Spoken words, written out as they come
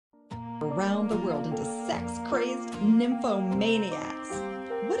around the world into sex-crazed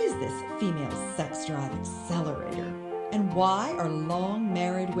nymphomaniacs. What is this female sex drive accelerator? And why are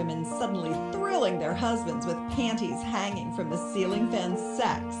long-married women suddenly thrilling their husbands with panties hanging from the ceiling fan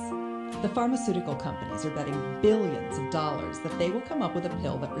sex? The pharmaceutical companies are betting billions of dollars that they will come up with a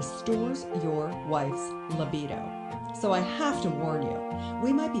pill that restores your wife's libido. So I have to warn you,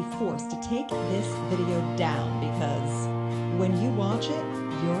 we might be forced to take this video down because when you watch it,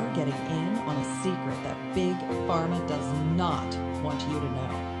 you're getting in on a secret that Big Pharma does not want you to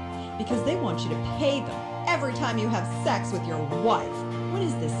know. Because they want you to pay them every time you have sex with your wife. What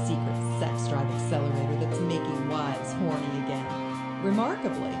is this secret sex drive accelerator that's making wives horny again?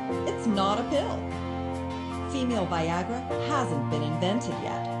 Remarkably, it's not a pill. Female Viagra hasn't been invented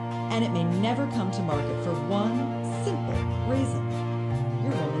yet, and it may never come to market for one simple reason.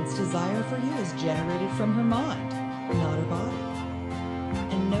 Your woman's desire for you is generated from her mind, not her body.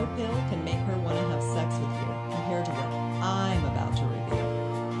 And no pill can make her want to have sex with you compared to what I'm about to reveal.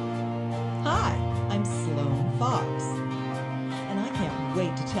 Hi, I'm Sloan Fox, and I can't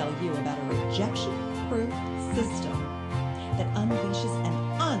wait to tell you about a rejection-proof system that unleashes an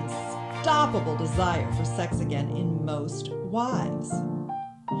unstoppable desire for sex again in most wives,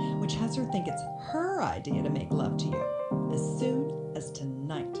 which has her think it's her idea to make love to you as soon as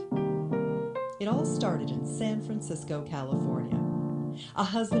tonight. It all started in San Francisco, California. A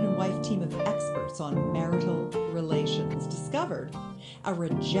husband and wife team of experts on marital relations discovered a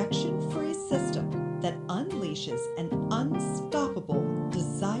rejection-free system that unleashes an unstoppable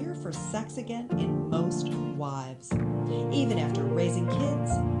desire for sex again in most wives, even after raising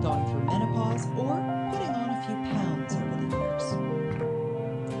kids, going through menopause, or putting on a few pounds over the years.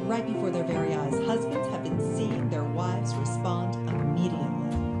 Right before their very eyes, husbands have been seeing their wives respond immediately.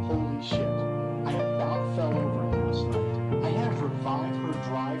 Holy shit, I about fell over last night. I have revived her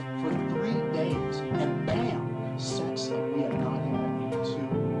drive for 3 days, and bam, sex like we have not had in 2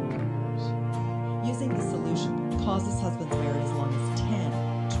 years. Using the solution causes husbands married as long as 10,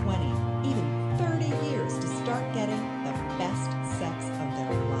 20, even 30 years to start getting the best sex of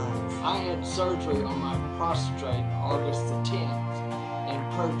their lives. I had surgery on my prostate August the 10th and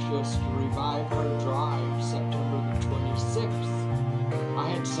purchased Revive Her Drive September the 26th. I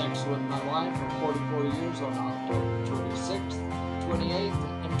had sex with my wife for 44 years on October 26th, 28th,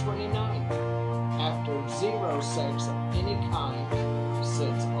 and 29th, after zero sex of any kind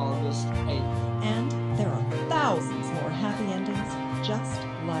since August 8th. And there are thousands more happy endings just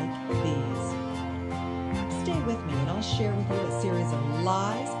like these. Stay with me and I'll share with you a series of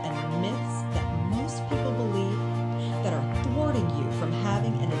lies and myths that most people believe that are thwarting you from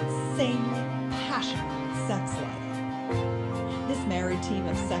having an insanely passionate sex life. This married team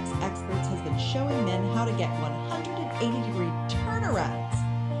of sex experts has been showing men how to get 180-degree turnarounds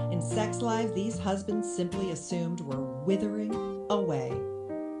in sex lives these husbands simply assumed were withering away.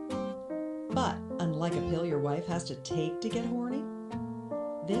 But unlike a pill your wife has to take to get horny,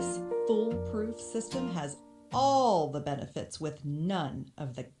 this foolproof system has all the benefits with none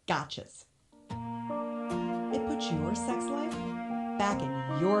of the gotchas. It puts your sex life back in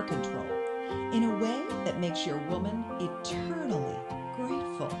your control in a way that makes your woman eternally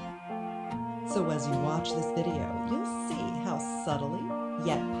grateful. So as you watch this video, you'll see how subtly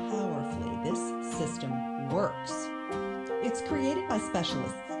yet powerfully this system works. It's created by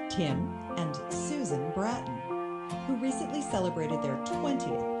specialists Tim and Susan Bratton, who recently celebrated their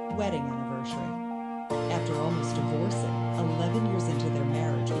 20th wedding anniversary. After almost divorcing 11 years into their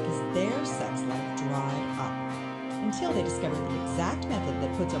marriage because their sex life dried up, until they discovered the exact method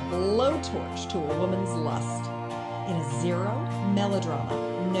that puts a blowtorch to a woman's lust in a zero melodrama,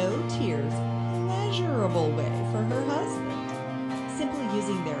 no tears, pleasurable way for her husband. Simply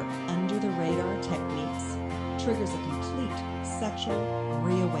using their under-the-radar techniques triggers a complete sexual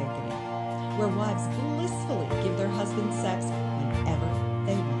reawakening, where wives blissfully give their husbands sex whenever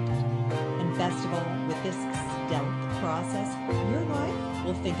they want it. And best of all, with this stealth process, your wife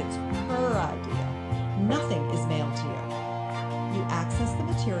will think it's her idea. Nothing is mailed to you. You access the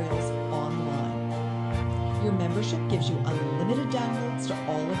materials online. Your membership gives you unlimited downloads to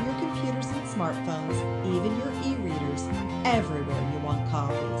all of your computers and smartphones, even your e-readers, everywhere you want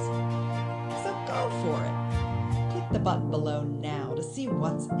copies. So go for it. Click the button below now to see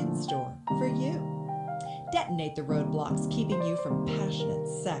what's in store for you. Detonate the roadblocks keeping you from passionate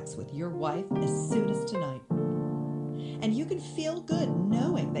sex with your wife as soon as tonight. And you can feel good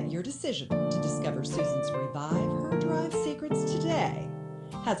knowing that your decision to discover Susan's Revive Her Drive secrets today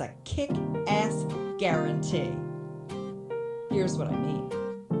has a kick-ass guarantee. Here's what I mean.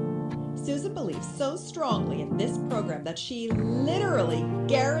 Susan believes so strongly in this program that she literally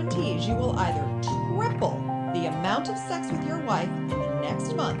guarantees you will either triple the amount of sex with your wife in the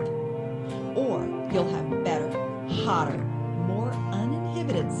next month, or you'll have better, hotter, more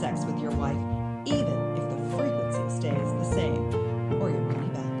uninhibited sex with your wife, even if the frequency stays the same, or your money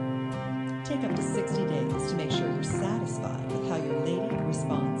back. Take up to 60 days to make sure you're satisfied with how your lady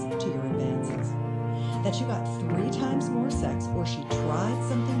responds to your advances. That you got 3 times more sex or she tried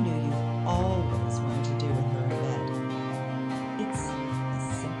something new you've always